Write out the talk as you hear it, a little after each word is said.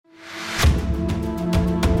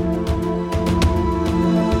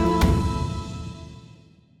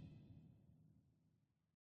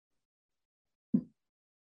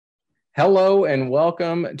Hello and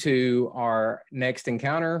welcome to our next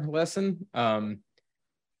encounter lesson. Want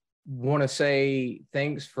to say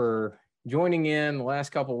thanks for joining in the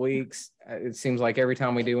last couple of weeks. It seems like every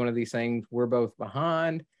time we do one of these things, we're both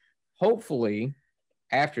behind. Hopefully,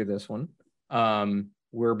 after this one,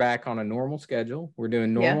 we're back on a normal schedule. We're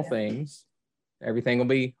doing normal things. Everything will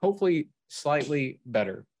be hopefully slightly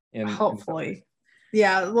better. Hopefully.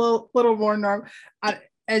 Yeah, a little more normal.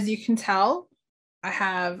 As you can tell, I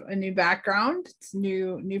have a new background. It's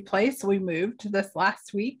new place. We moved this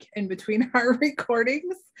last week in between our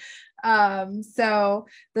recordings. So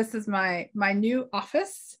this is my new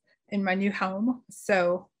office in my new home.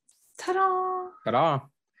 So ta-da! Ta-da!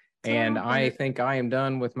 And I think I am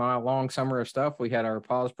done with my long summer of stuff. We had our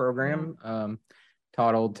pause program,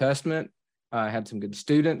 taught Old Testament, had some good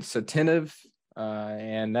students attentive,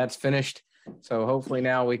 and that's finished. So hopefully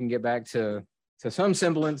now we can get back to some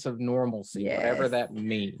semblance of normalcy, whatever that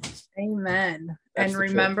means. Amen. That's and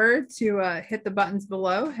remember to hit the buttons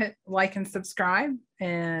below, hit like and subscribe,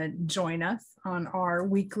 and join us on our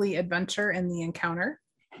weekly adventure in the encounter.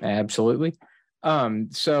 Absolutely.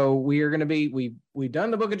 So we are going to be, we've done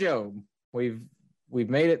the book of Job. We've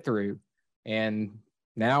made it through, and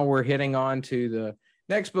now we're hitting on to the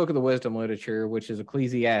next book of the wisdom literature, which is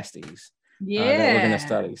Ecclesiastes. That we're going to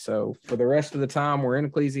study. So for the rest of the time, we're in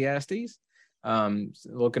Ecclesiastes.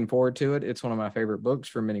 Looking forward to it. It's one of my favorite books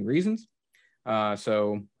for many reasons.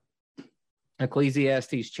 So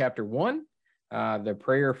Ecclesiastes chapter 1, the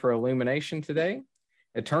prayer for illumination today.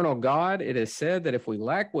 Eternal God, it is said that if we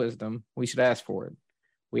lack wisdom, we should ask for it.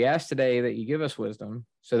 We ask today that you give us wisdom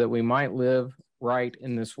so that we might live right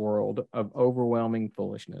in this world of overwhelming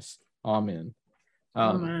foolishness. Amen.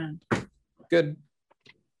 Amen. Good.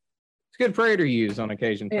 It's a good prayer to use on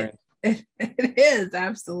occasion, friends. It is,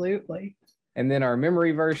 absolutely. And then our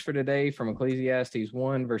memory verse for today from Ecclesiastes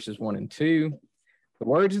 1, verses 1 and 2. The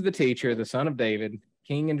words of the teacher, the son of David,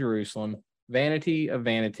 king in Jerusalem, vanity of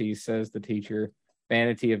vanities, says the teacher,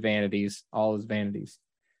 vanity of vanities, all is vanities.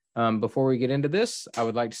 Before we get into this, I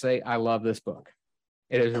would like to say I love this book.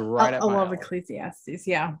 It is right up my alley. I love Ecclesiastes,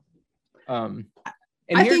 yeah. And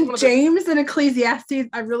I think James and Ecclesiastes,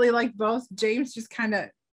 I really like both. James just kind of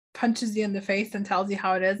punches you in the face and tells you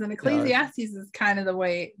how it is, and Ecclesiastes is kind of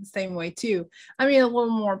the same way too. I mean, a little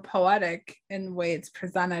more poetic in the way it's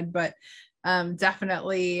presented, but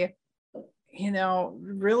definitely,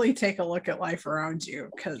 really take a look at life around you,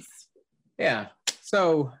 because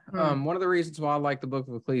so one of the reasons why I like the book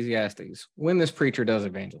of Ecclesiastes when this preacher does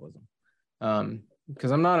evangelism,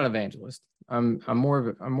 because I'm not an evangelist, I'm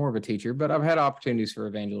more of a teacher, but I've had opportunities for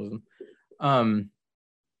evangelism.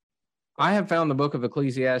 I have found the book of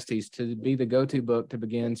Ecclesiastes to be the go-to book to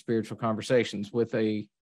begin spiritual conversations with a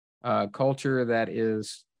culture that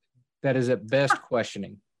is at best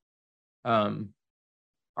questioning.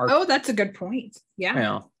 That's a good point.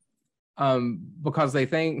 Yeah. Because they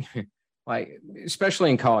think, like,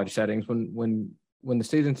 especially in college settings, when the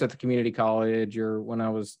students at the community college, or when I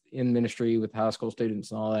was in ministry with high school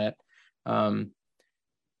students and all that,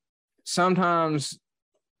 sometimes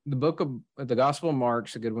the book of the Gospel of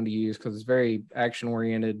Mark's a good one to use because it's very action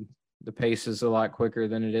oriented. The pace is a lot quicker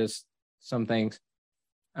than it is some things.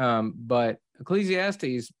 But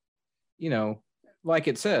Ecclesiastes, like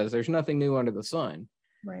it says, there's nothing new under the sun.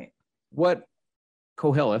 Right. What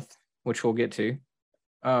Koheleth, which we'll get to,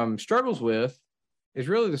 struggles with is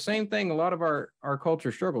really the same thing a lot of our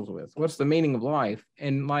culture struggles with. What's the meaning of life?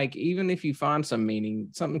 And like, even if you find some meaning,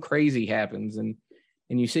 something crazy happens and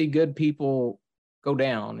you see good people go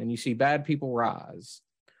down and you see bad people rise,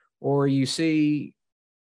 or you see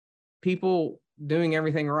people doing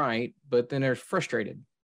everything right, but then they're frustrated.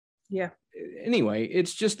 Yeah. Anyway,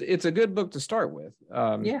 it's a good book to start with.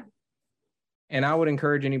 And I would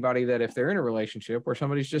encourage anybody that if they're in a relationship where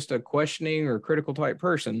somebody's just a questioning or critical type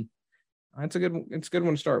person, it's a good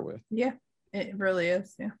one to start with. Yeah, it really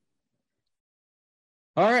is. Yeah.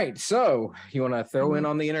 All right. So you want to throw in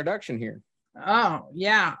on the introduction here? Oh,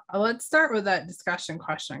 yeah. Let's start with that discussion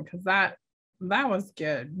question, because that was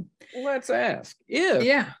good. Let's ask.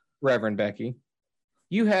 Reverend Becky,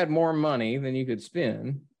 you had more money than you could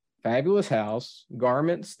spend, fabulous house,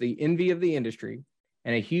 garments, the envy of the industry,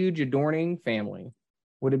 and a huge adorning family,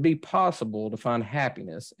 would it be possible to find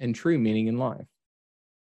happiness and true meaning in life?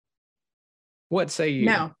 What say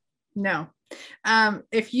you? No.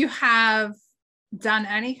 If you have done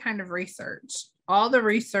any kind of research, all the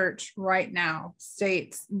research right now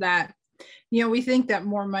states that, we think that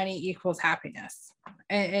more money equals happiness.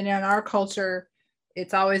 And in our culture,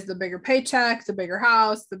 it's always the bigger paycheck, the bigger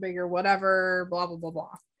house, the bigger whatever, blah, blah, blah,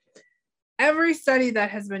 blah. Every study that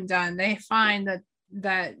has been done, they find that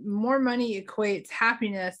that more money equates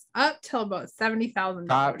happiness up till about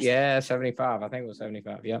 $70,000. Yeah, 75. I think it was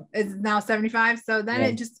 75. Yep. It's now 75. So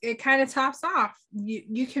then it kind of tops off.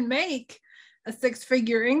 You can make a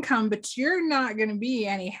 6-figure income, but you're not going to be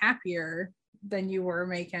any happier than you were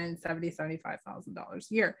making $75,000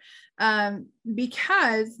 a year.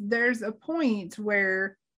 Because there's a point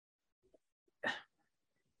where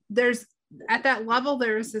at that level,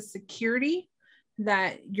 there's a security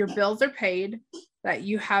that your bills are paid, that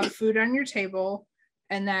you have food on your table,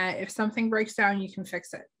 and that if something breaks down, you can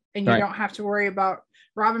fix it. And you don't have to worry about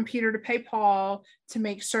robbing Peter to pay Paul to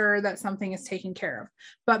make sure that something is taken care of.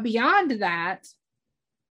 But beyond that,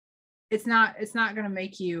 it's not going to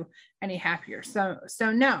make you any happier. So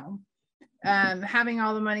no, having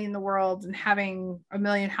all the money in the world and having a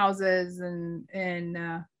million houses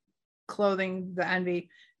and clothing the envy,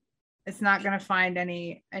 it's not going to find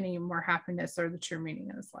any more happiness or the true meaning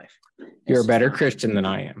in this life. You're a better Christian than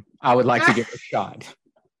I am. I would like to give it a shot.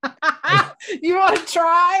 You want to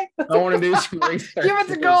try? I want to do some research. Give it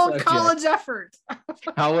the gold college effort.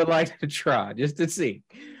 I would like to try just to see.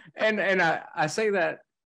 And I say that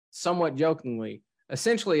somewhat jokingly.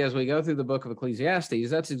 Essentially, as we go through the book of Ecclesiastes,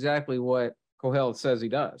 that's exactly what Kohelet says he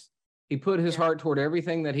does. He put his heart toward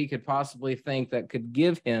everything that he could possibly think that could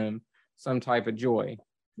give him some type of joy.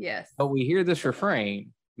 Yes. But we hear this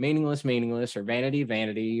refrain, meaningless, or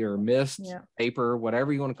vanity, or mist, vapor,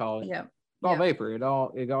 whatever you want to call it. Yeah. It's all vapor. It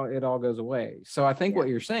all goes away. So I think what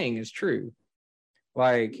you're saying is true.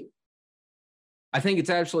 Like, I think it's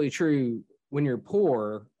absolutely true when you're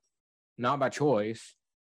poor, not by choice,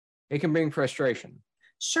 it can bring frustration.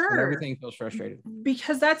 Sure. And everything feels frustrated.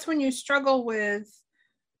 Because that's when you struggle with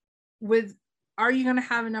are you going to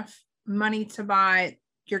have enough money to buy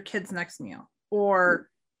your kid's next meal, or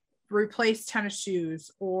replace tennis shoes,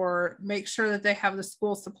 or make sure that they have the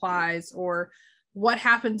school supplies, or what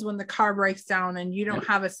happens when the car breaks down and you don't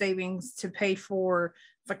have a savings to pay for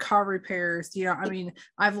the car repairs. I mean,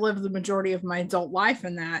 I've lived the majority of my adult life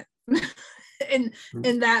in that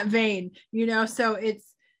in that vein, so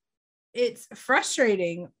it's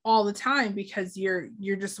frustrating all the time because you're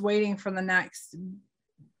just waiting for the next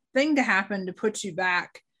thing to happen to put you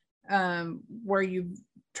back where you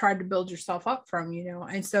tried to build yourself up from,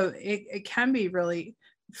 and so it can be really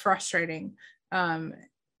frustrating.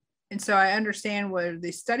 And so I understand what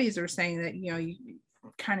the studies are saying, that, you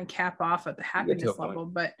kind of cap off at the happiness level,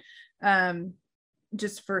 but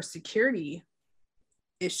just for security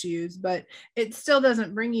issues, but it still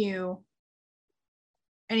doesn't bring you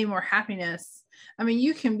any more happiness. I mean,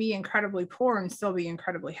 you can be incredibly poor and still be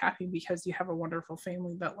incredibly happy because you have a wonderful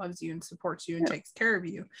family that loves you and supports you and takes care of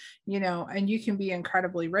you, and you can be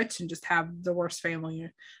incredibly rich and just have the worst family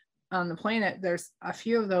on the planet. There's a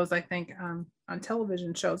few of those, I think, on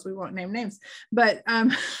television shows. We won't name names, but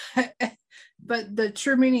but the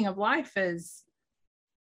true meaning of life is,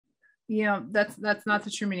 that's not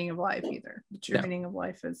the true meaning of life either. The true meaning of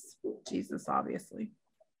life is Jesus, obviously.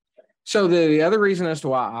 So the other reason as to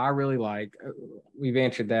why I really like, we've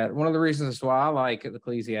answered that. One of the reasons as to why I like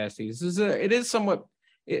Ecclesiastes is it is somewhat,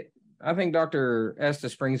 I think Dr.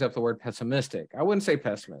 Estes brings up the word pessimistic. I wouldn't say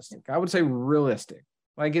pessimistic. I would say realistic.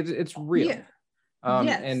 Like it's real.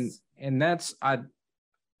 Yeah. And that's, I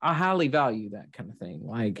highly value that kind of thing.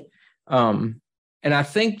 Like, and I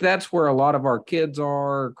think that's where a lot of our kids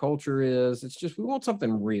are, culture is. It's just, we want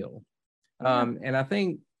something real. And I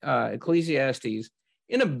think Ecclesiastes,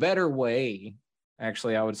 in a better way,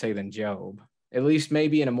 actually, I would say, than Job, at least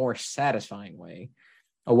maybe in a more satisfying way,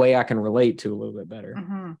 a way I can relate to a little bit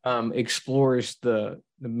better, explores the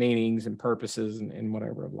meanings and purposes and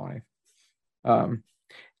whatever of life.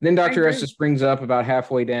 Then Dr. Estes brings up about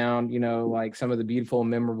halfway down, like some of the beautiful and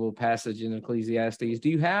memorable passage in Ecclesiastes. Do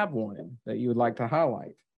you have one that you would like to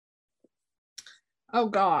highlight? Oh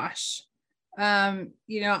gosh. I'm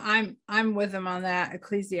with him on that.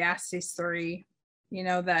 Ecclesiastes 3,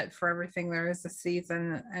 that for everything there is a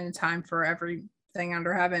season and a time for everything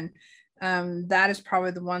under heaven. That is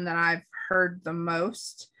probably the one that I've heard the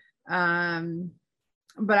most.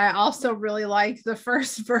 But I also really like the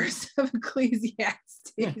first verse of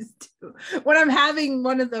Ecclesiastes too. When I'm having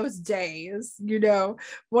one of those days,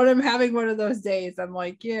 I'm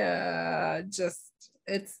like, just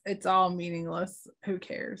it's all meaningless. Who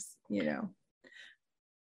cares,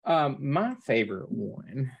 My favorite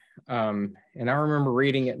one, and I remember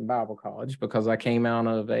reading it in Bible college because I came out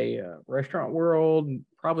of a restaurant world,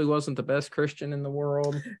 probably wasn't the best Christian in the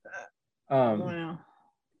world. Wow.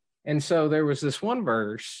 And so there was this one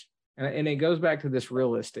verse, and it goes back to this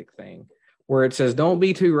realistic thing where it says, don't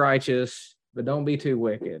be too righteous, but don't be too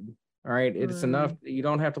wicked. All right. It's enough. You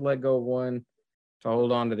don't have to let go of one. to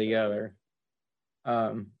hold on to the other.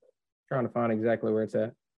 Trying to find exactly where it's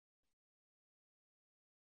at.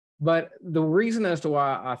 But the reason as to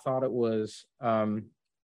why I thought it was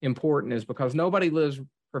important is because nobody lives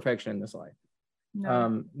perfection in this life.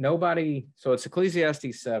 No. Nobody. So it's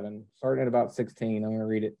Ecclesiastes 7, starting at about 16. I'm going to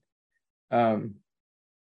read it.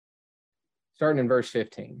 Starting in verse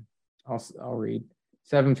 15. I'll read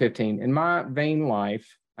 7:15. In my vain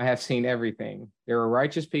life, I have seen everything. There are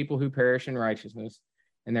righteous people who perish in righteousness,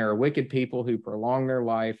 and there are wicked people who prolong their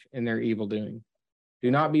life in their evil doing. Do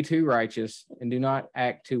not be too righteous, and do not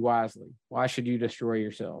act too wisely. Why should you destroy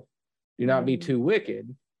yourself? Do not be too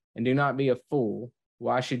wicked, and do not be a fool.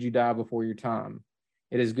 Why should you die before your time?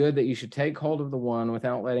 It is good that you should take hold of the one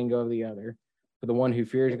without letting go of the other, for the one who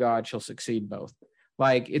fears God shall succeed both.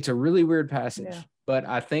 Like, it's a really weird passage, but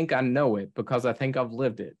I think I know it because I think I've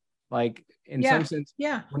lived it. Like, in some sense,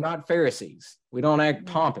 we're not Pharisees. We don't act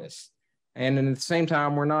pompous. And at the same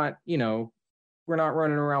time, we're not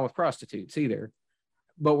running around with prostitutes either.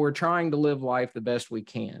 But we're trying to live life the best we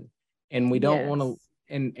can. And we don't want to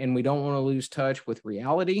and we don't want to lose touch with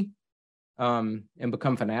reality and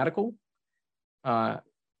become fanatical.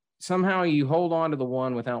 Somehow you hold on to the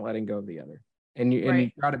one without letting go of the other. And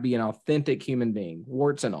you try to be an authentic human being,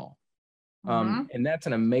 warts and all. And that's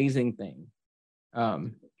an amazing thing,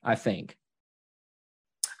 I think.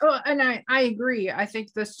 Oh, and I agree. I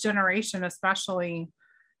think this generation, especially,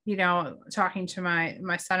 talking to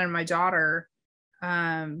my son and my daughter,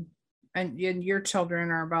 and your children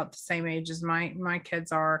are about the same age as my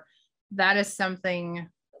kids are. That is something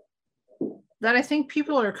that I think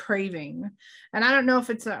people are craving. And I don't know if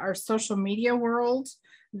it's our social media world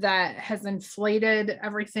that has inflated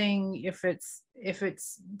everything, if it's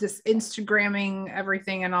this Instagramming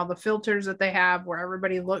everything and all the filters that they have where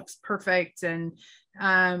everybody looks perfect and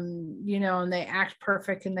and they act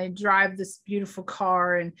perfect and they drive this beautiful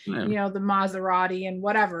car and the Maserati and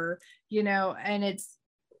whatever,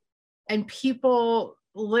 and people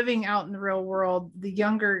living out in the real world, the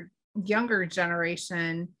younger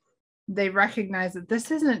generation, they recognize that this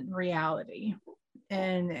isn't reality.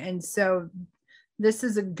 And so this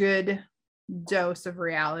is a good dose of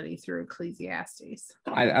reality through Ecclesiastes.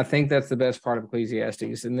 I think that's the best part of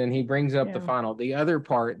Ecclesiastes. And then he brings up the other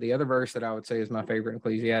verse that I would say is my favorite in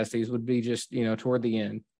Ecclesiastes would be just, toward the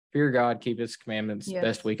end, fear God, keep his commandments,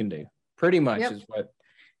 best we can do. Pretty much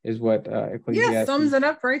is what Ecclesiastes sums it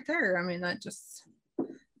up right there. I mean, it's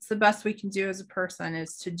the best we can do as a person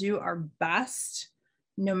is to do our best,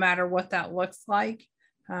 no matter what that looks like,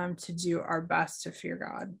 to do our best to fear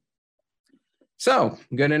God. So,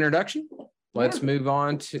 good introduction. Let's move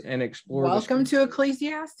on to and explore. Welcome to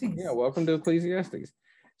Ecclesiastes. Yeah, welcome to Ecclesiastes.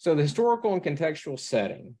 So, the historical and contextual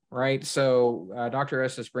setting, right? So, Dr.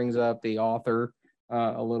 Estes brings up the author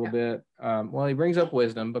a little bit. He brings up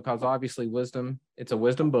wisdom because obviously wisdom, it's a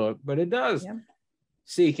wisdom book, but it does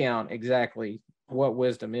seek out exactly what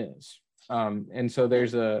wisdom is. And so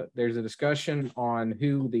there's a discussion on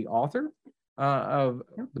who the author of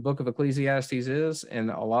the book of Ecclesiastes is, and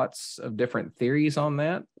lots of different theories on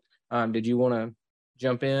that. Did you want to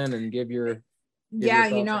jump in and give your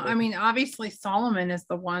obviously Solomon is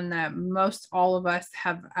the one that most all of us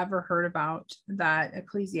have ever heard about, that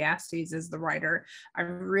Ecclesiastes is the writer. I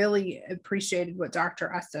really appreciated what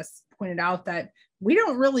Dr. Estes pointed out, that we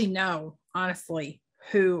don't really know, honestly,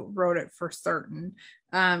 who wrote it for certain.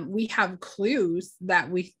 We have clues that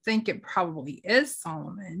we think it probably is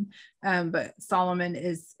Solomon, but Solomon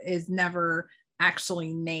is never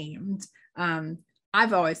actually named.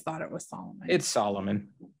 I've always thought it was Solomon. It's Solomon.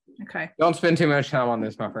 Okay. Don't spend too much time on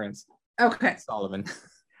this, my friends. Okay. Solomon.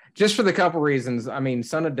 Just for the couple reasons. I mean,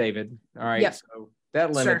 son of David. All right. Yep. So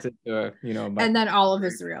that limits it to, and then all of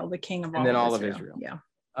Israel, the king of all of Israel. Yeah.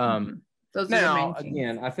 Those now,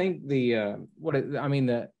 again, I think the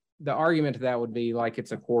argument to that would be like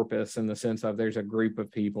it's a corpus in the sense of there's a group of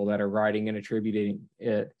people that are writing and attributing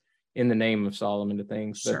it in the name of Solomon to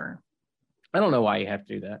things. Sure. I don't know why you have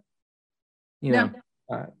to do that.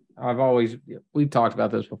 We've talked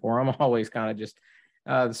about this before. I'm always kind of just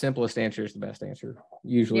the simplest answer is the best answer,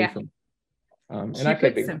 usually. And I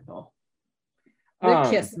could be simple. The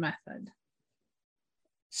KISS method.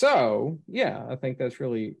 So, I think that's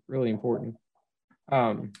really, really important.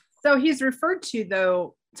 So he's referred to,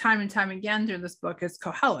 though, time and time again through this book as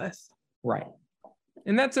Koheleth. Right.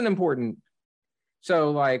 And that's an important.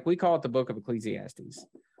 So, like, we call it the book of Ecclesiastes.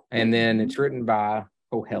 And then it's written by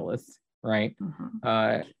Koheleth, right?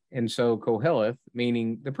 And so Koheleth,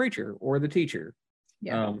 meaning the preacher or the teacher.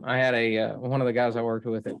 Yeah. I had one of the guys I worked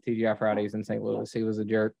with at TGI Fridays in St. Louis. He was a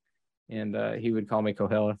jerk, and he would call me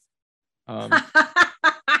Koheleth.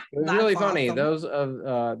 It was really funny. Those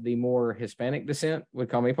of the more Hispanic descent would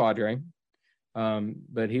call me Padre,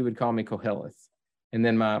 but he would call me Koheleth. And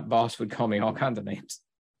then my boss would call me all kinds of names.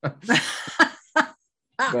 But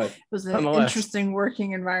it was an interesting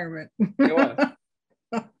working environment. It was.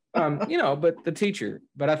 But the teacher.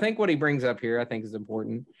 But I think what he brings up here, I think, is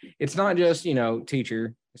important. It's not just,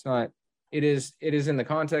 teacher. It's not. It is in the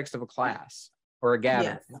context of a class or a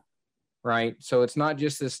gathering, right? So it's not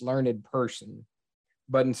just this learned person,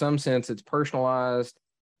 but in some sense, it's personalized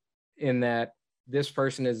in that this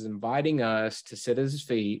person is inviting us to sit at his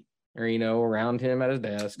feet or, around him at his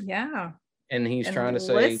desk. Yeah. And he's trying to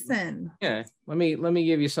say, listen. Yeah, let me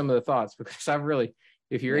give you some of the thoughts, because I've really,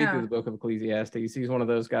 if you read through the book of Ecclesiastes, he's one of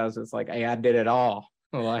those guys that's like, hey, I did it all.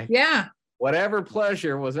 Like, whatever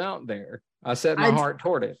pleasure was out there, I set my heart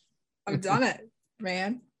toward it. I've done it,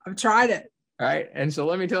 man. I've tried it. All right. And so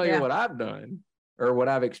let me tell you what I've done or what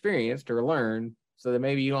I've experienced or learned, so that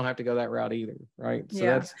maybe you don't have to go that route either. Right. So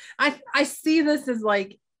that's, I see this as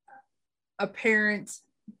like a parent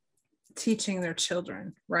teaching their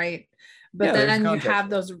children, right? But then you have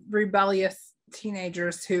those rebellious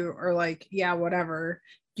teenagers who are like, yeah, whatever,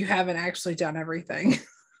 you haven't actually done everything.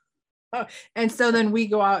 And so then we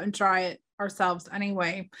go out and try it ourselves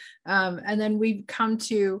anyway. And then we come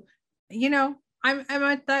to, I'm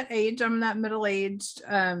at that age, I'm that middle-aged.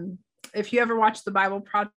 If you ever watch the Bible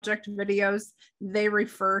Project videos, they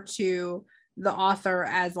refer to the author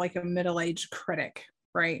as like a middle-aged critic,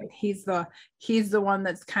 right? He's the one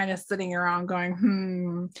that's kind of sitting around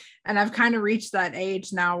going, and I've kind of reached that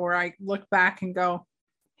age now where I look back and go,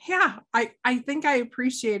 yeah, I think I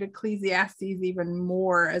appreciate Ecclesiastes even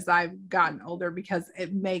more as I've gotten older, because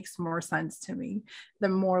it makes more sense to me the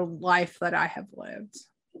more life that I have lived.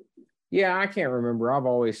 Yeah, I can't remember. I've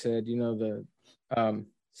always said, the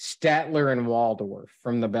Statler and Waldorf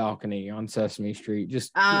from the balcony on Sesame Street,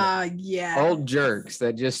 just old jerks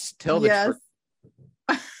that just tell the truth.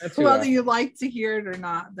 Whether you like to hear it or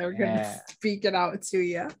not, they're going to speak it out to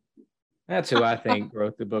you. That's who I think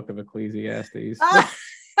wrote the book of Ecclesiastes.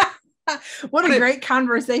 What a great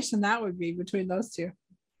conversation that would be between those two.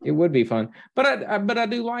 It would be fun, but I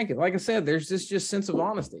do like it. Like I said, there's this just sense of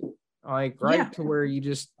honesty, like to where you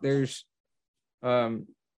just there's and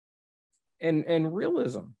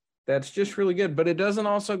realism that's just really good. But it doesn't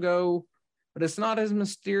also go, but it's not as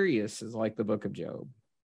mysterious as like the book of Job.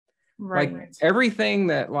 Right. Like everything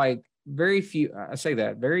that very few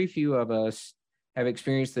of us have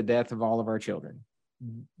experienced the death of all of our children,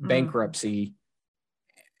 bankruptcy,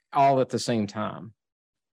 all at the same time.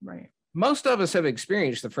 Right. Most of us have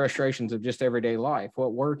experienced the frustrations of just everyday life.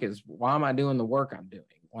 What work is, why am I doing the work I'm doing?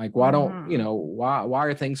 Like, why don't, why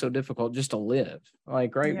are things so difficult just to live?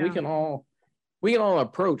 Like, right. Yeah. We can all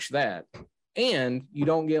approach that, and you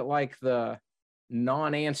don't get like the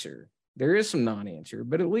non-answer. There is some non-answer,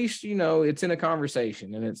 but at least, it's in a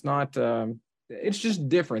conversation, and it's not, it's just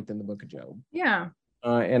different than the book of Job. Yeah.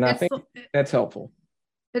 And I think that's helpful.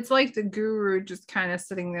 It's like the guru just kind of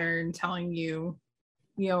sitting there and telling you,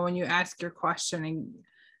 when you ask your question, and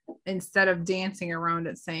instead of dancing around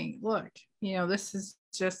it, saying, look, this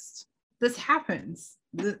happens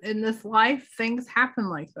in this life, things happen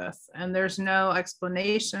like this, and there's no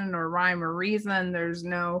explanation or rhyme or reason.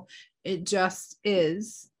 It just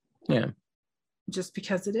is. Yeah. Just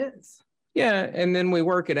because it is. Yeah. And then we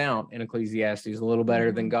work it out in Ecclesiastes a little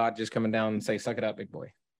better than God just coming down and say, suck it up, big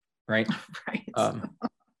boy. Right. Right.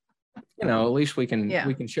 At least we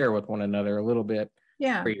can share with one another a little bit.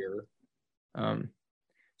 Yeah. Freer.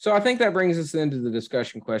 So I think that brings us into the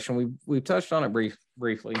discussion question. We've touched on it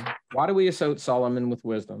briefly. Why do we associate Solomon with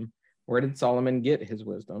wisdom? Where did Solomon get his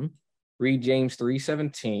wisdom? Read James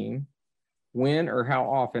 3:17. When or how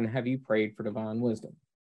often have you prayed for divine wisdom?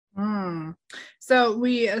 So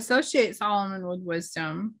we associate Solomon with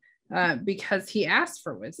wisdom because he asked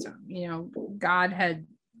for wisdom. God had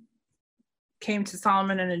came to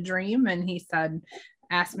Solomon in a dream, and he said,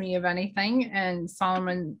 ask me of anything. And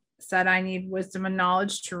Solomon said, I need wisdom and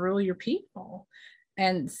knowledge to rule your people.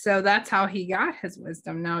 And so that's how he got his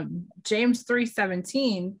wisdom. Now, James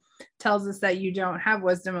 3:17 tells us that you don't have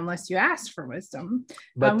wisdom unless you ask for wisdom,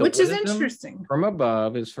 which is interesting. From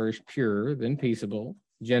above is first pure, then peaceable,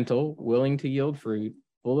 gentle, willing to yield fruit,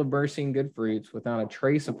 full of mercy and good fruits, without a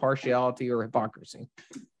trace of partiality or hypocrisy.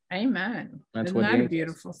 Amen. Isn't that a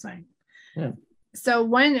beautiful thing? Yeah. So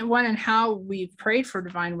when and how we've prayed for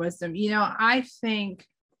divine wisdom, I think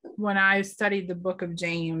when I studied the book of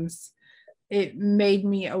James, it made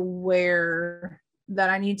me aware that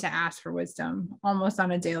I need to ask for wisdom almost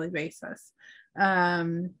on a daily basis.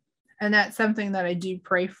 And that's something that I do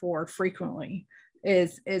pray for frequently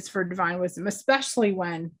is for divine wisdom, especially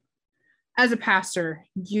when as a pastor,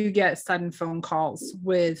 you get sudden phone calls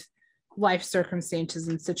with life circumstances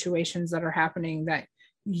and situations that are happening that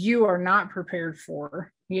you are not prepared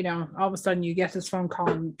for. All of a sudden you get this phone call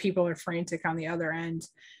and people are frantic on the other end.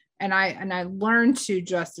 And I learned to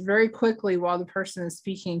just very quickly, while the person is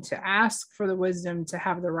speaking, to ask for the wisdom to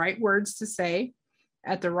have the right words to say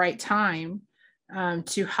at the right time,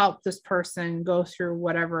 to help this person go through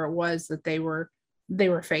whatever it was that they were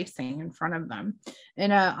facing in front of them.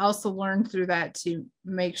 And I also learned through that to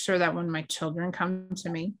make sure that when my children come to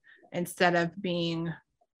me, instead of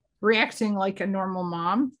reacting like a normal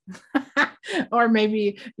mom, or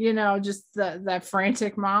maybe, just that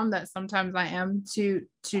frantic mom that sometimes I am, to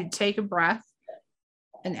take a breath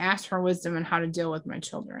and ask for wisdom on how to deal with my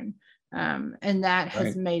children. And that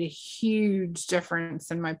has made a huge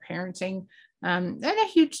difference in my parenting, and a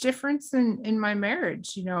huge difference in my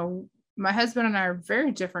marriage. My husband and I are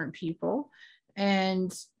very different people,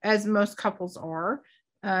 and as most couples are.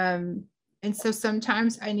 And so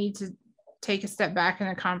sometimes I need to take a step back in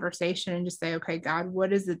a conversation and just say, okay, God,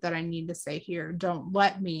 what is it that I need to say here? Don't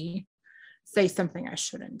let me say something I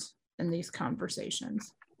shouldn't in these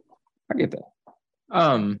conversations. I get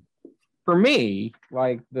that. For me,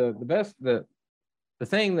 like the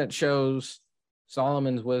thing that shows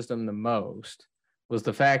Solomon's wisdom the most was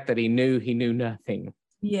the fact that he knew nothing.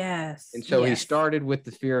 Yes. And so he started with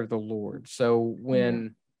the fear of the Lord. So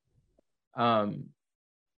when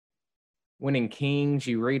in Kings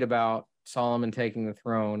you read about Solomon taking the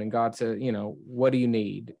throne and God said, what do you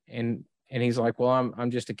need? And he's like, well,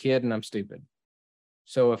 I'm just a kid and I'm stupid.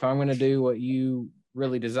 So if I'm going to do what you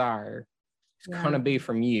really desire, it's going to be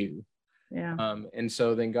from you. Yeah. And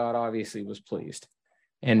so then God obviously was pleased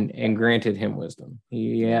and granted him wisdom.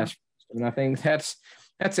 He asked, and I think that's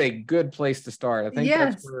a good place to start. I think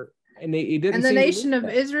that's where, and he didn't. And the nation of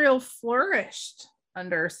Israel flourished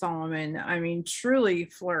under Solomon. I mean, truly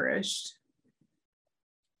flourished.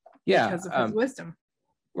 Yeah, because of his wisdom.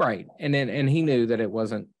 Right, and he knew that it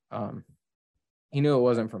wasn't. He knew it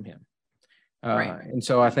wasn't from him. Right. And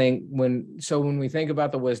so I think when we think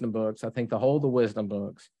about the wisdom books, I think the wisdom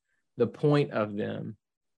books, the point of them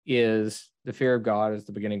is the fear of God is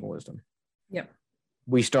the beginning of wisdom. Yep.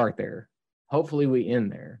 We start there. Hopefully we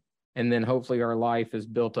end there. And then hopefully our life is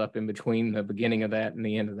built up in between the beginning of that and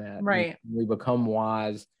the end of that. Right. And we become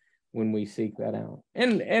wise when we seek that out.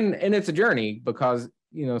 And it's a journey because,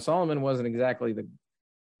 Solomon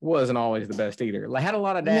wasn't always the best eater. Had a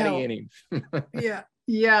lot of daddy in him. Yeah.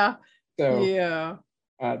 Yeah. So yeah.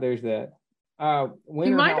 There's that. He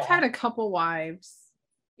might have had a couple wives.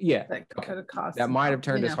 Yeah. That could have cost. That might have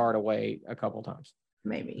turned his heart away a couple times.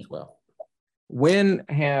 Maybe. As well. When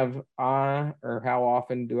have I, or how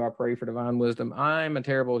often do I pray for divine wisdom? I'm a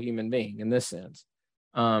terrible human being in this sense.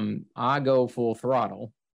 I go full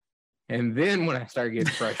throttle. And then when I start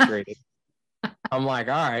getting frustrated, I'm like,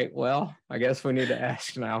 all right, well, I guess we need to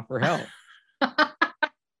ask now for help.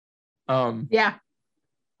 Yeah.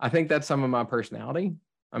 I think that's some of my personality.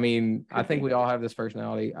 I mean, I think we all have this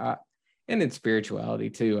personality, and it's spirituality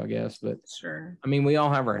too, I guess. But sure. I mean, we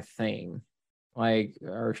all have our thing, like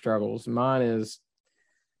our struggles. Mine is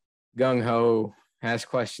gung ho, ask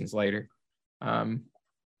questions later,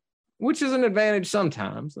 which is an advantage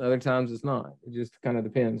sometimes. Other times it's not. It just kind of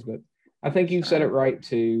depends. But I think you've said it right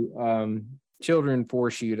too. Children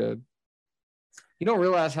force you to. You don't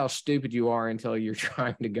realize how stupid you are until you're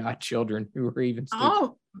trying to guide children who are even stupid.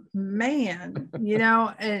 Oh man,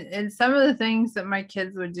 and some of the things that my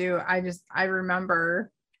kids would do, I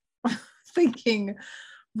remember thinking,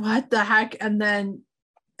 what the heck? And then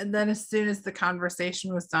as soon as the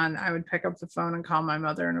conversation was done, I would pick up the phone and call my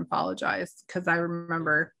mother and apologize because I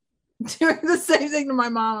remember doing the same thing to my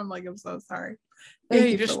mom. I'm like, I'm so sorry.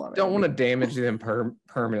 You just don't want to damage them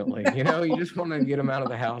permanently. No. You just want to get them out of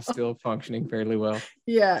the house still functioning fairly well.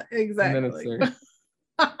 Yeah, exactly. And then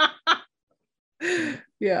it's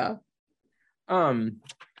yeah. All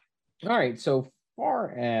right. So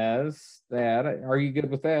far as that, are you good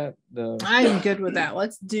with that? I'm good with that.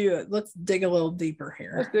 Let's do it. Let's dig a little deeper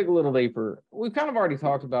here. Let's dig a little deeper. We've kind of already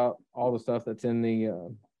talked about all the stuff that's in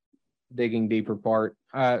the digging deeper part.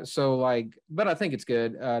 But I think it's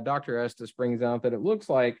good. Dr. Estes brings out that it looks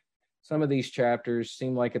like some of these chapters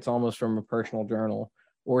seem like it's almost from a personal journal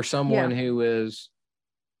or someone who is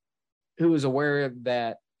aware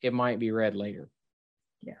that it might be read later.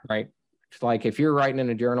 Yeah. Right. It's like if you're writing in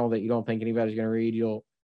a journal that you don't think anybody's going to read, you'll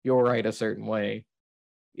write a certain way.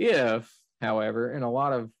 If, however, and a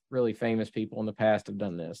lot of really famous people in the past have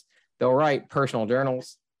done this, they'll write personal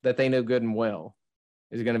journals that they know good and well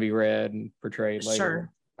is going to be read and portrayed later.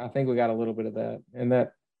 Sure. I think we got a little bit of that, and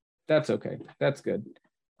that's okay. That's good.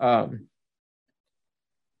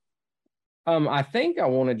 I think I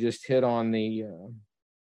want to just hit on the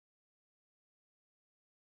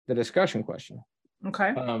discussion question.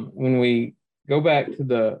 Okay. When we go back to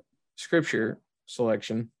the scripture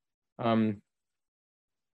selection,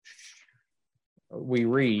 we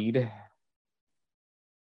read,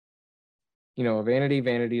 vanity,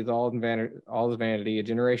 vanity is all vanity, all is vanity. A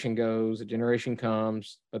generation goes, a generation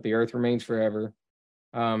comes, but the earth remains forever.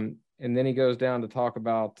 And then he goes down to talk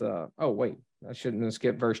about, I shouldn't have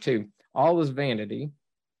skipped verse 2. All is vanity.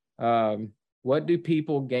 What do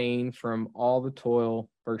people gain from all the toil?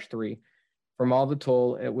 Verse 3. From all the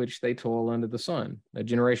toil at which they toil under the sun. A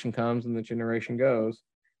generation comes and the generation goes.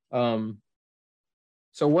 So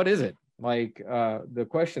what is it? The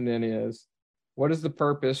question then is, what is the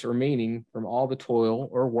purpose or meaning from all the toil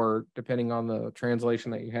or work, depending on the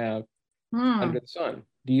translation that you have, under the sun?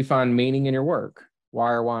 Do you find meaning in your work?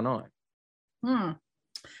 Why or why not?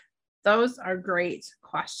 Those are great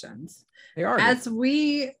questions. They are. As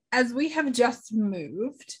we have just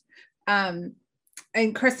moved, and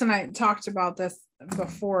Chris and I talked about this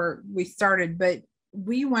before we started, but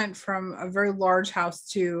we went from a very large house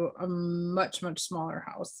to a much, much smaller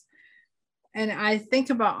house. And I think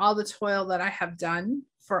about all the toil that I have done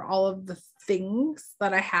for all of the things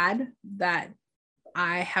that I had that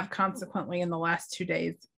I have consequently in the last 2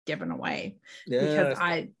 days given away. Because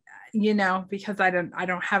I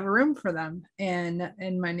don't have a room for them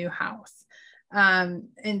in my new house.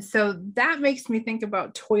 And so that makes me think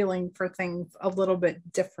about toiling for things a little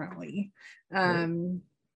bit differently than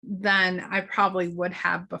I probably would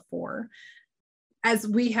have before. As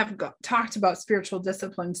we have talked about spiritual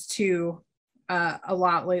disciplines too, a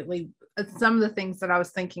lot lately, some of the things that I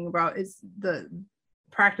was thinking about is the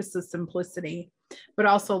practice of simplicity, but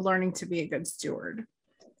also learning to be a good steward.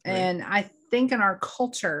 Right. And I think in our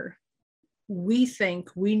culture, we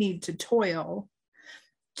think we need to toil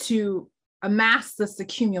to amass this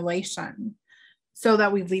accumulation so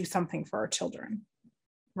that we leave something for our children.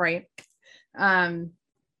 Right.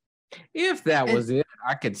 If that was it,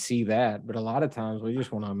 I could see that. But a lot of times we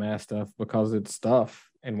just want to amass stuff because it's stuff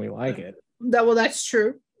and we like it. That's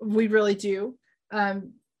true. We really do.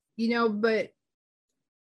 But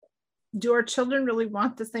do our children really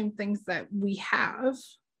want the same things that we have?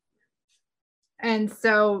 And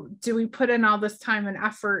so do we put in all this time and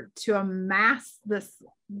effort to amass this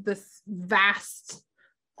vast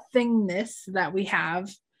thingness that we have?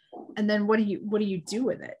 And then what do you do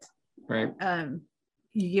with it? Right.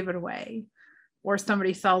 You give it away, or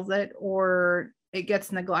somebody sells it, or it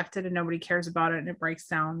gets neglected and nobody cares about it and it breaks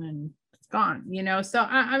down and it's gone, So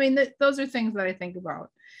those are things that I think about.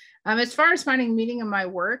 As far as finding meaning in my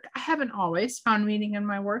work, I haven't always found meaning in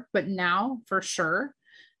my work, but now for sure.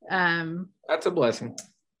 That's a blessing.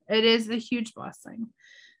 It is a huge blessing.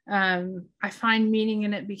 I find meaning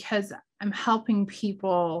in it because I'm helping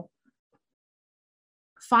people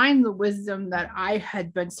find the wisdom that I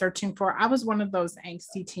had been searching for. I was one of those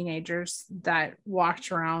angsty teenagers that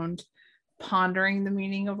walked around pondering the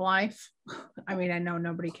meaning of life. I know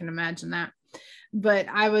nobody can imagine that, but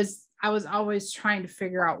I was always trying to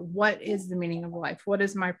figure out, what is the meaning of life? What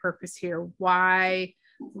is my purpose here? Why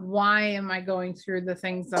am I going through the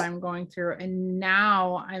things that I'm going through? And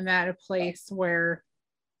now I'm at a place where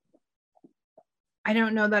I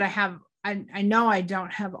don't know that I know I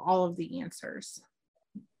don't have all of the answers,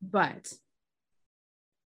 but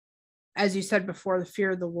as you said before, the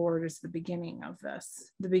fear of the Lord is the beginning of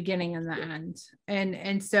this, the beginning and the end.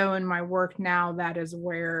 And so in my work now, that is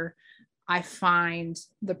where I find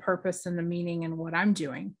the purpose and the meaning in what I'm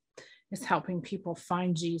doing, is helping people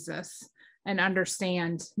find Jesus and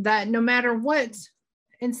understand that no matter what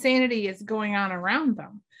insanity is going on around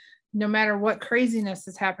them, no matter what craziness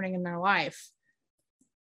is happening in their life,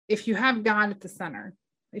 if you have God at the center,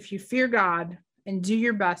 if you fear God and do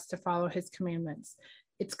your best to follow his commandments,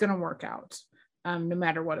 it's going to work out, no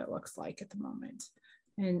matter what it looks like at the moment.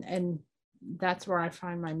 And that's where I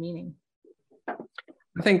find my meaning.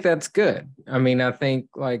 I think that's good. I think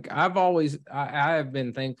I have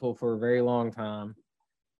been thankful for a very long time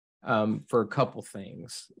for a couple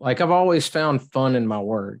things. I've always found fun in my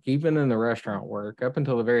work, even in the restaurant work, up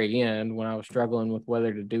until the very end when I was struggling with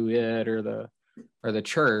whether to do it or the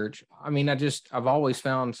church. I've always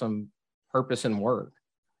found some purpose in work.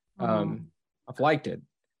 I've liked it.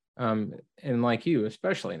 And like you,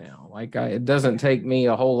 especially now, it doesn't take me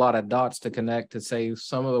a whole lot of dots to connect to say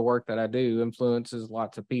some of the work that I do influences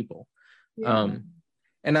lots of people. Yeah.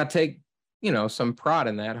 And I take, some pride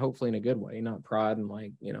in that, hopefully in a good way, not pride and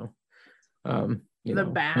vanity,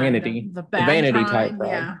 the vanity type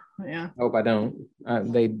pride. Yeah. Hope I don't.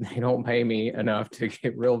 They don't pay me enough to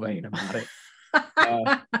get real vain about it.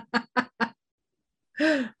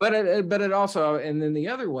 but it also, and then the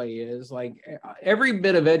other way is like every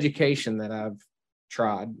bit of education that I've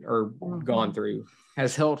tried or gone through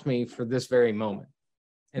has helped me for this very moment.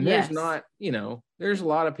 And there's not, there's a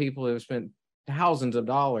lot of people who have spent thousands of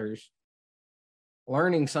dollars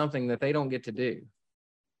learning something that they don't get to do.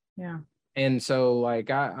 Yeah. And so like,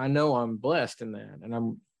 I know I'm blessed in that, and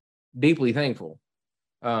I'm deeply thankful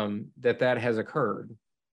that has occurred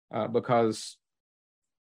because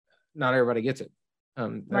not everybody gets it.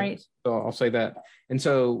 Right. So I'll say that. And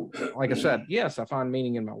so, like I said, yes, I find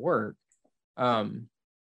meaning in my work. And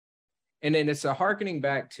then it's a hearkening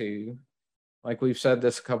back to, like we've said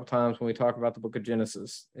this a couple times when we talk about the book of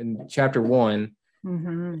Genesis in chapter 1,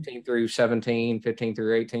 15 through 17, 15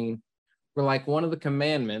 through 18. We're like, one of the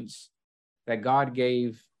commandments that God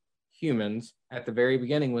gave humans at the very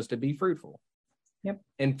beginning was to be fruitful. Yep.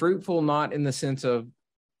 And fruitful not in the sense of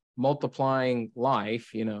multiplying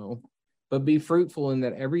life, but be fruitful in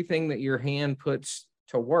that everything that your hand puts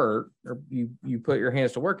to work, or you put your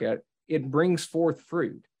hands to work at, it brings forth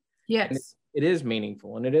fruit. Yes. It is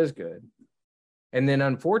meaningful and it is good. And then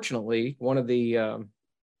unfortunately, one of the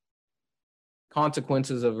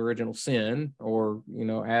consequences of original sin, or,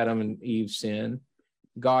 Adam and Eve's sin,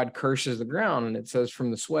 God curses the ground, and it says,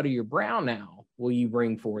 from the sweat of your brow now will you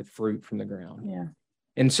bring forth fruit from the ground. Yeah.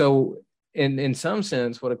 And so in some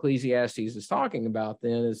sense, what Ecclesiastes is talking about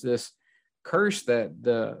then is this curse that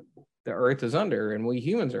the earth is under and we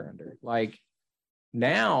humans are under. Like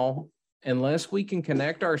now, unless we can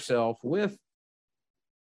connect ourselves with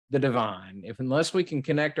the divine, unless we can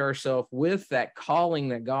connect ourselves with that calling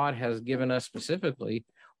that God has given us specifically,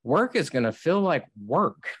 work is going to feel like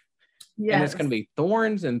work. Yes. And it's going to be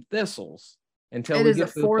thorns and thistles until we get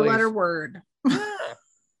to the 4-letter word.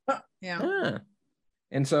 Yeah.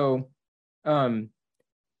 And so,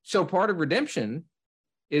 so part of redemption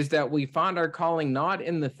is that we find our calling not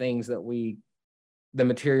in the things the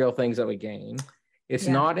material things that we gain. It's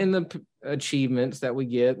not in the achievements that we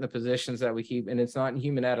get, the positions that we keep, and it's not in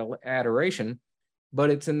human adoration, but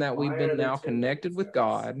it's in that we've been now connected with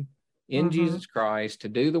God in Jesus Christ to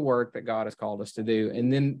do the work that God has called us to do.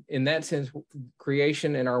 And then in that sense,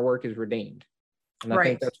 creation and our work is redeemed. And I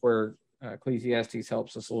think that's where Ecclesiastes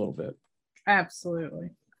helps us a little bit.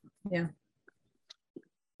 Absolutely. Yeah.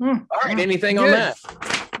 All right. Anything on that?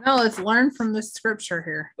 No, let's learn from this scripture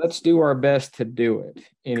here. Let's do our best to do it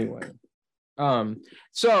anyway.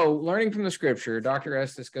 So learning from the scripture, Dr.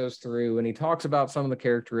 Estes goes through and he talks about some of the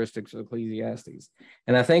characteristics of Ecclesiastes.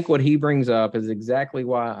 And I think what he brings up is exactly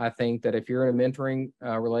why I think that if you're in a mentoring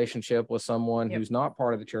relationship with someone who's not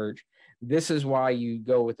part of the church, this is why you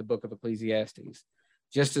go with the book of Ecclesiastes.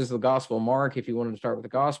 Just as the Gospel of Mark, if you wanted to start with the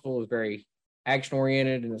gospel, is very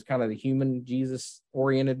action-oriented and it's kind of the human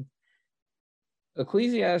Jesus-oriented.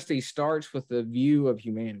 Ecclesiastes starts with the view of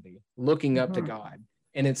humanity, looking up to God.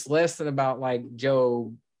 And it's less than about like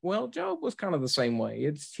Job. Well, Job was kind of the same way.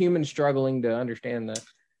 It's humans struggling to understand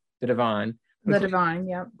the divine. The divine,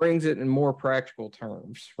 yeah. Brings it in more practical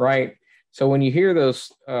terms, right? So when you hear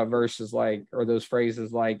those verses like, or those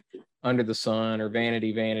phrases like under the sun or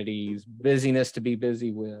vanity, vanities, busyness to be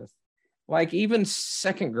busy with, like even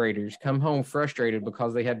second graders come home frustrated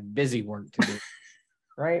because they had busy work to do,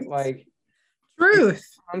 right? Like truth.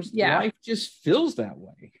 Life just feels that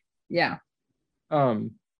way. Yeah. I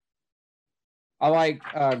like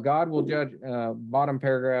God will judge, bottom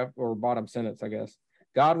paragraph or bottom sentence, I guess.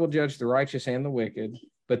 God will judge the righteous and the wicked.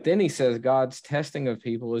 But then he says God's testing of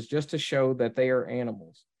people is just to show that they are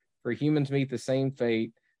animals. For humans meet the same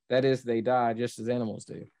fate. That is, they die just as animals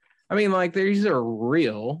do. I mean, like, these are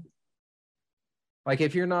real. Like,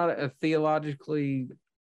 if you're not a theologically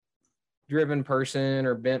driven person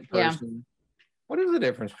or bent person, what is the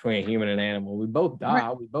difference between a human and animal? We both die.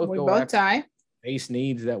 Right. We both die. Base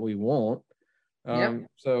needs that we want.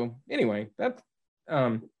 So anyway, that's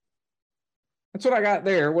what I got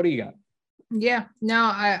there. What do you got? Yeah, no,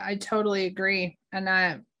 I totally agree. And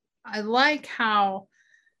I like how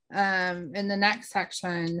in the next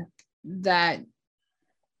section that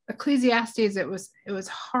Ecclesiastes, it was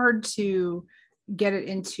hard to get it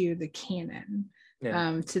into the canon,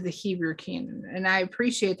 to the Hebrew canon. And I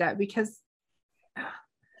appreciate that because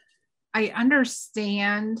I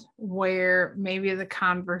understand where maybe the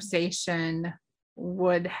conversation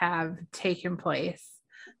would have taken place.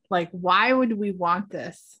 Like, why would we want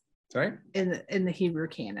this? Sorry? In the Hebrew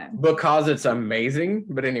canon? Because it's amazing.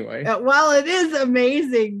 But anyway. Well, it is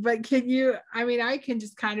amazing. But I can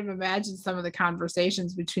just kind of imagine some of the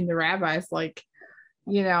conversations between the rabbis, like,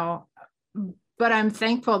 but I'm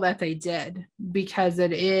thankful that they did, because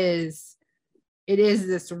it is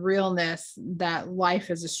this realness that life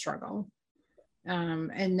is a struggle.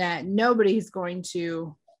 and that nobody's going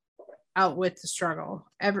to outwit the struggle.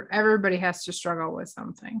 Everybody has to struggle with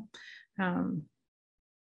something.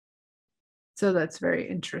 So that's very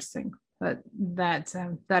interesting that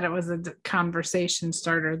it was a conversation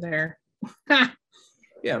starter there.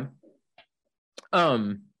 Yeah.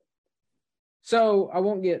 So I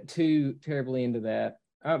won't get too terribly into that,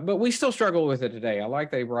 but we still struggle with it today. I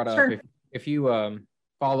like they brought up if you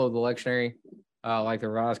follow the lectionary, like the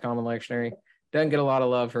Revised Common Lectionary, doesn't get a lot of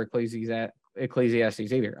love for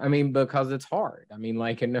Ecclesiastes either. I mean, because it's hard. I mean,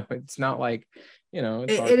 like, it's not like,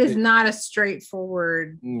 it is not a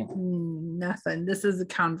straightforward nothing. This is a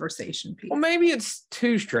conversation piece. Well, maybe it's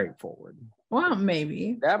too straightforward. Well,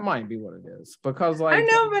 maybe that might be what it is, because like I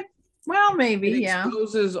know, but maybe it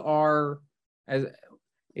exposes as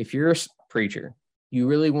if you're a preacher, you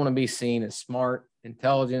really want to be seen as smart,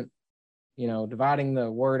 intelligent, dividing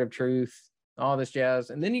the word of truth, all this jazz,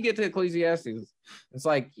 and then you get to Ecclesiastes, it's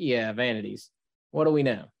like, yeah, vanities. What do we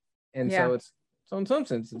know? And so in some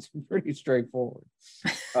sense, it's pretty straightforward.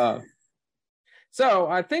 So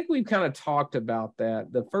I think we've kind of talked about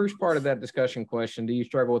that. The first part of that discussion question: do you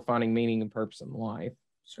struggle with finding meaning and purpose in life?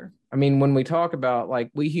 Sure. I mean, when we talk about,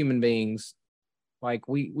 like, we human beings, like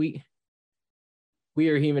we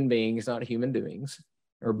are human beings, not human doings,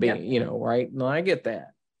 or being, right? No, I get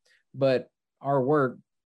that, but our work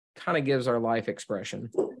kind of gives our life expression.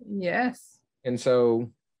 Yes. And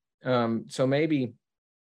so maybe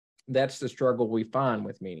that's the struggle we find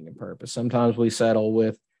with meaning and purpose. Sometimes we settle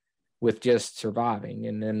with just surviving,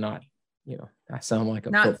 and then not, I sound like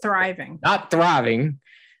not thriving, right? Thriving,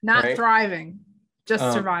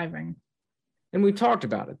 just surviving. And we talked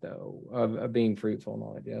about it, though, of being fruitful and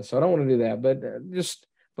all that. Yeah. So I don't want to do that, but just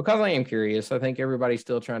because I am curious, I think everybody's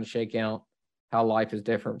still trying to shake out how life is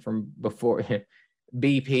different from before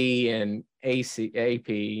BP and AP,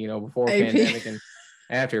 before AP. Pandemic and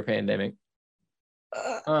after pandemic.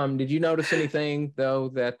 Did you notice anything, though,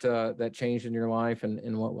 that changed in your life,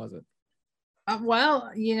 and what was it? Well,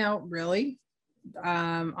 really,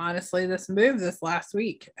 honestly, this move this last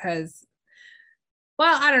week has,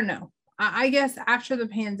 I don't know. I guess after the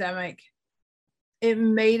pandemic, it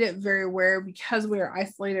made it very aware, because we were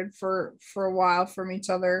isolated for a while from each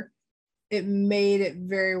other. It made it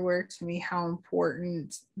very aware to me how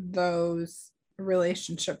important those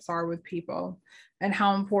relationships are with people, and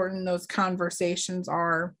how important those conversations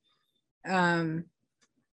are.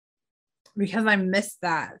 Because I missed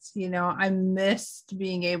that, I missed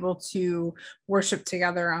being able to worship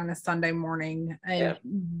together on a Sunday morning and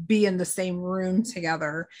be in the same room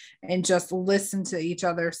together and just listen to each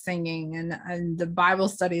other singing, and the Bible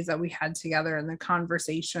studies that we had together, and the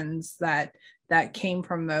conversations that came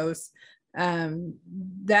from those.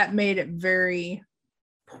 That made it very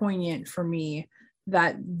poignant for me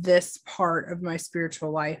that this part of my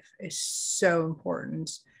spiritual life is so important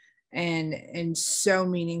and so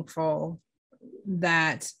meaningful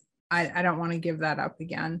that I don't want to give that up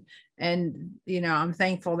again. And, I'm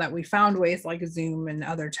thankful that we found ways like Zoom and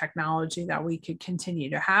other technology that we could continue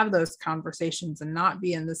to have those conversations and not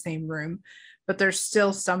be in the same room. But there's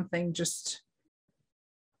still something just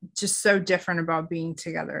so different about being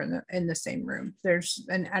together in the same room. There's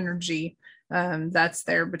an energy that's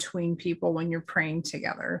there between people when you're praying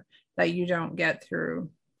together that you don't get through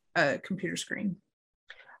a computer screen.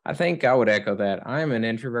 I think I would echo that. I'm an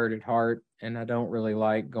introvert at heart, and I don't really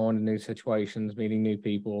like going to new situations, meeting new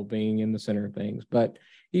people, being in the center of things. But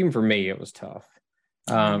even for me, it was tough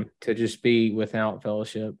to just be without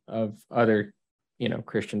fellowship of other,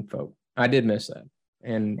 Christian folk. I did miss that.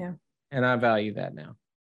 And I value that now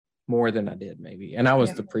more than I did, maybe. And I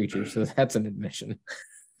was the preacher, so that's an admission.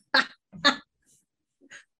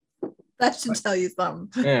 That should tell you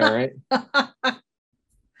something. Yeah, right.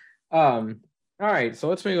 All right, so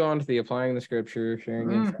let's move on to the applying the scripture,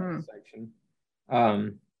 sharing insights section.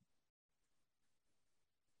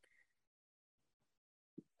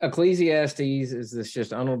 Ecclesiastes is this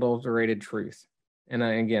just unadulterated truth. And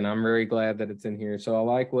I'm very glad that it's in here. So I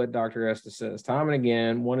like what Dr. Estes says. Time and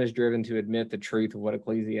again, one is driven to admit the truth of what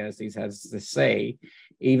Ecclesiastes has to say,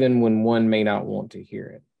 even when one may not want to hear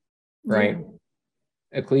it. Right? Yeah.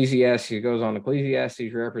 Ecclesiastes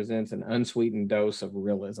represents an unsweetened dose of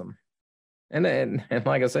realism. And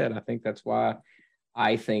like I said, I think that's why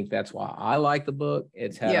I like the book.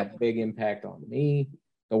 It's had a big impact on me,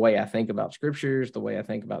 the way I think about scriptures, the way I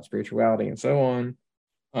think about spirituality, and so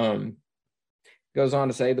on. Goes on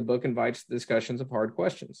to say the book invites discussions of hard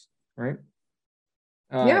questions, right?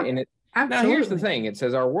 And now here's the thing. It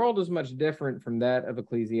says our world is much different from that of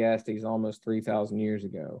Ecclesiastes almost 3,000 years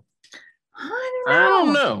ago. I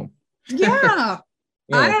don't know. Yeah.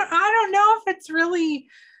 I don't know if it's really,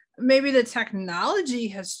 maybe the technology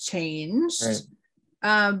has changed,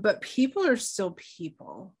 right. but people are still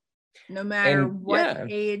people, no matter what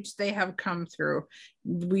age they have come through.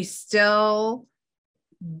 We still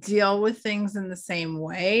deal with things in the same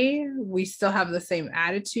way. We still have the same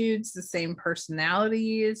attitudes, the same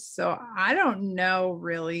personalities. So I don't know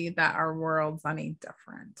really that our world's any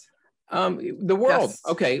different. The world,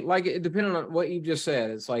 okay, like depending on what you just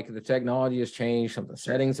said, it's like the technology has changed, some of the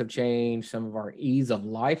settings have changed, some of our ease of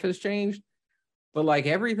life has changed. But like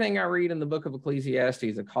everything I read in the book of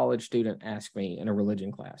Ecclesiastes, a college student asked me in a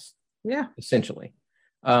religion class. Yeah. Essentially.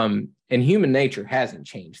 And human nature hasn't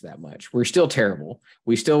changed that much. We're still terrible.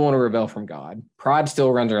 We still want to rebel from God. Pride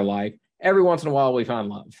still runs our life. Every once in a while we find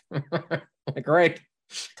love. Like, right.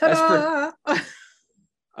 Ta-da!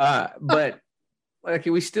 But like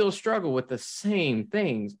we still struggle with the same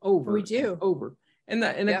things over and over. And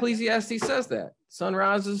Ecclesiastes says that. Sun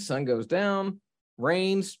rises, sun goes down,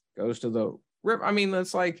 rains, goes to the river. I mean,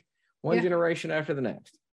 that's like one generation after the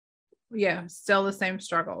next. Yeah, still the same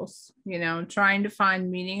struggles, trying to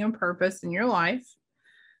find meaning and purpose in your life.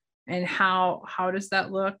 And how does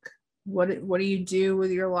that look? What do you do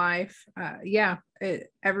with your life?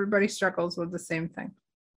 Everybody struggles with the same thing.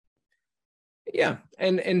 Yeah.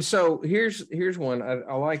 And so here's one.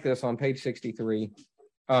 I like this on page 63.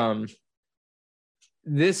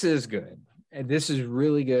 This is good. And this is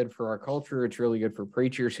really good for our culture. It's really good for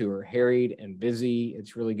preachers who are harried and busy.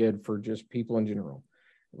 It's really good for just people in general.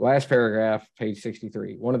 Last paragraph, page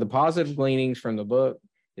 63. One of the positive gleanings from the book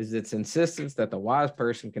is its insistence that the wise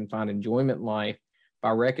person can find enjoyment in life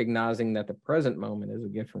by recognizing that the present moment is a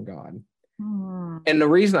gift from God. And the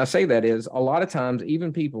reason I say that is a lot of times,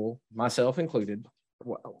 even people, myself included,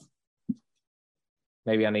 well,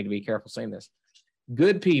 maybe I need to be careful saying this.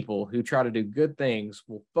 Good people who try to do good things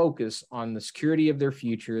will focus on the security of their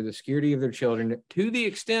future, the security of their children, to the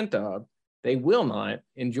extent of they will not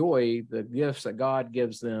enjoy the gifts that God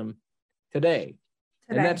gives them today.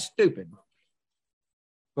 And that's stupid.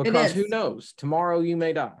 Because who knows? Tomorrow you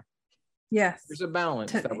may die. Yes. There's a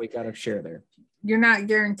balance that we got to share there. You're not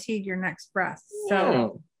guaranteed your next breath.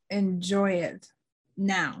 So enjoy it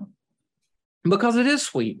now. Because it is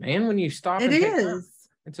sweet, man. When you stop it is.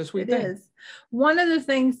 It's a sweet thing. It is. One of the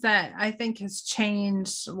things that I think has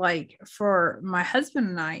changed, like for my husband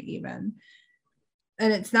and I even,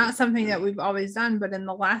 and it's not something that we've always done, but in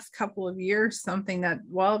the last couple of years, something that,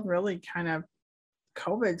 really kind of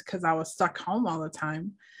COVID, because I was stuck home all the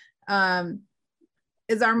time,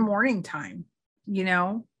 is our morning time,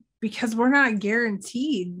 because we're not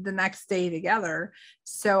guaranteed the next day together.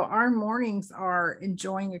 So our mornings are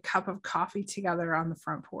enjoying a cup of coffee together on the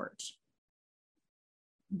front porch,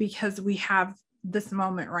 because we have this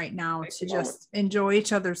moment right now to just enjoy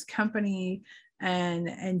each other's company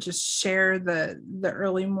and just share the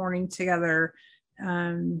early morning together,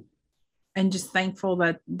 and just thankful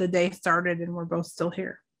that the day started and we're both still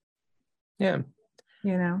here. Yeah.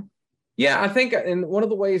 Yeah, I think, and one of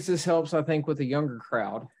the ways this helps, I think, with the younger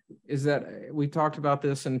crowd is that we talked about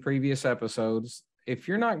this in previous episodes. If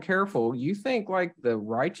you're not careful, you think like the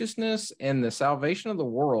righteousness and the salvation of the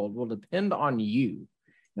world will depend on you.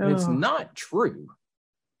 And it's not true.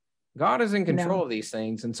 God is in control of these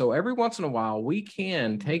things. And so every once in a while, we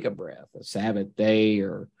can take a breath, a Sabbath day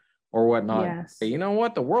or whatnot. Yes. You know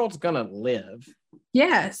what? The world's going to live.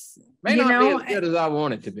 Yes. May not be as good as I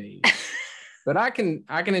want it to be, but I can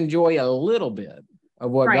enjoy a little bit of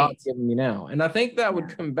what God's giving me now. And I think that would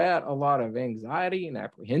combat a lot of anxiety and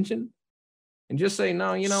apprehension, and just say,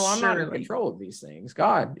 no, I'm not in control of these things.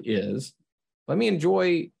 God is. Let me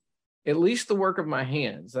enjoy at least the work of my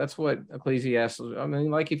hands. That's what Ecclesiastes, I mean,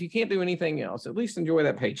 like if you can't do anything else, at least enjoy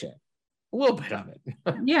that paycheck, a little bit of it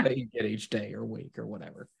that you get each day or week or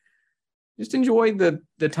whatever. Just enjoy the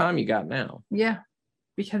time you got now. Yeah,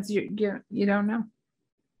 because you don't know.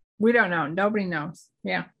 We don't know. Nobody knows.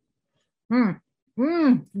 Yeah.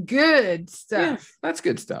 Good stuff. Yeah, that's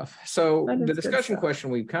good stuff. So the discussion question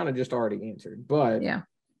we've kind of just already answered, but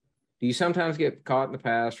do you sometimes get caught in the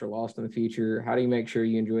past or lost in the future? How do you make sure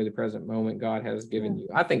you enjoy the present moment God has given you?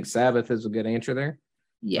 I think Sabbath is a good answer there.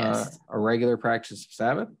 Yes. A regular practice of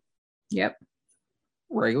Sabbath. Yep.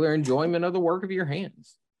 Regular enjoyment of the work of your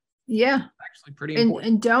hands. Yeah. Actually pretty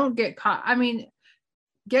important. And don't get caught. I mean,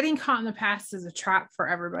 getting caught in the past is a trap for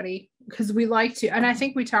everybody, because we like to, and I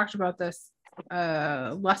think we talked about this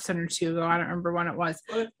lesson or two ago. I don't remember when it was.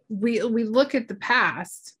 We look at the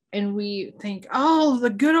past and we think, oh, the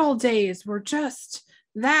good old days were just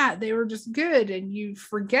that. They were just good. And you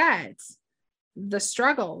forget the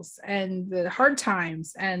struggles and the hard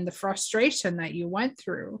times and the frustration that you went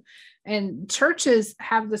through. And churches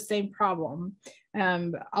have the same problem.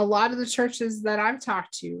 A lot of the churches that I've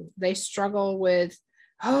talked to, they struggle with,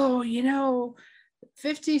 oh,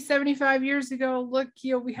 50, 75 years ago, look,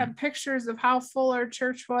 we have pictures of how full our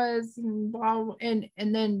church was, and blah, and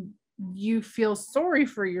then you feel sorry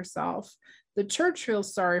for yourself. The church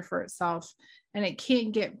feels sorry for itself, and it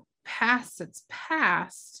can't get past its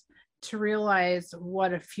past to realize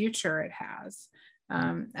what a future it has.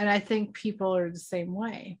 And I think people are the same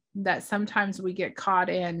way, that sometimes we get caught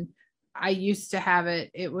in, I used to have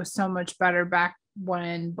it, it was so much better back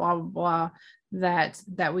when, blah, blah, blah,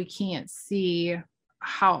 that we can't see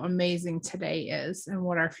how amazing today is and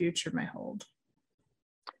what our future may hold.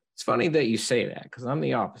 It's funny that you say that, because I'm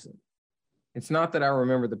the opposite. It's not that I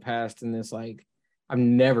remember the past in this, like, I've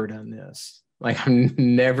never done this. Like, I've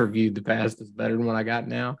never viewed the past as better than what I got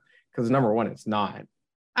now. Because number one, it's not.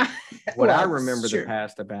 What I remember the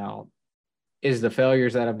past about is the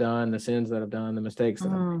failures that I've done, the sins that I've done, the mistakes that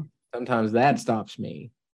I've made. Sometimes that stops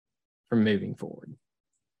me from moving forward.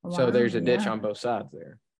 Wow, so there's a ditch on both sides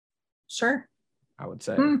there. Sure. I would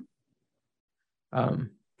say.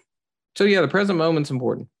 So yeah, the present moment's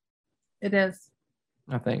important. It is.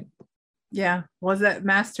 I think. Yeah. Was it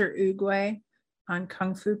Master Oogway on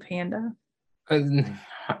Kung Fu Panda?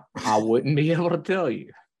 I wouldn't be able to tell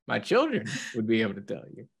you. My children would be able to tell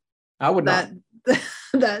you. I would not.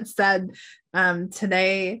 That said,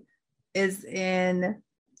 today is in,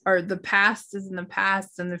 or the past is in the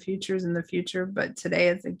past and the future is in the future, but today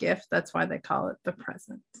is a gift. That's why they call it the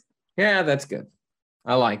present. Yeah, that's good.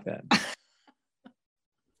 I like that.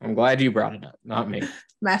 I'm glad you brought it up, not me.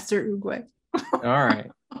 Master Oogway. All right.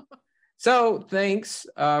 So thanks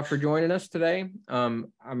for joining us today. I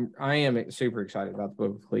am super excited about the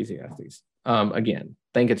book of Ecclesiastes. Again,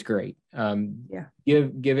 think it's great. Give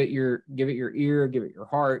it your ear, give it your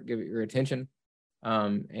heart, give it your attention.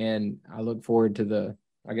 And I look forward to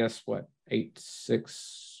I guess 5 weeks,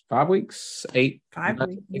 6 weeks,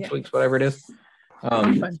 whatever it is.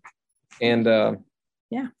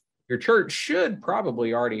 Your church should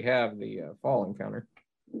probably already have the fall encounter.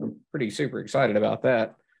 I'm pretty super excited about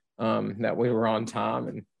that. That we were on time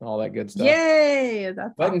and all that good stuff. Yay!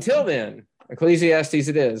 But awesome. Until then, Ecclesiastes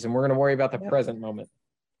it is, and we're going to worry about the present moment.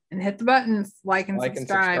 And hit the buttons, like and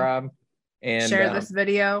subscribe. And share this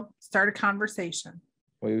video. Start a conversation.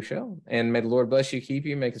 We shall. And may the Lord bless you, keep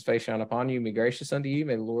you, make his face shine upon you, and be gracious unto you.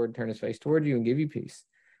 May the Lord turn his face toward you and give you peace.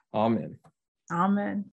 Amen. Amen.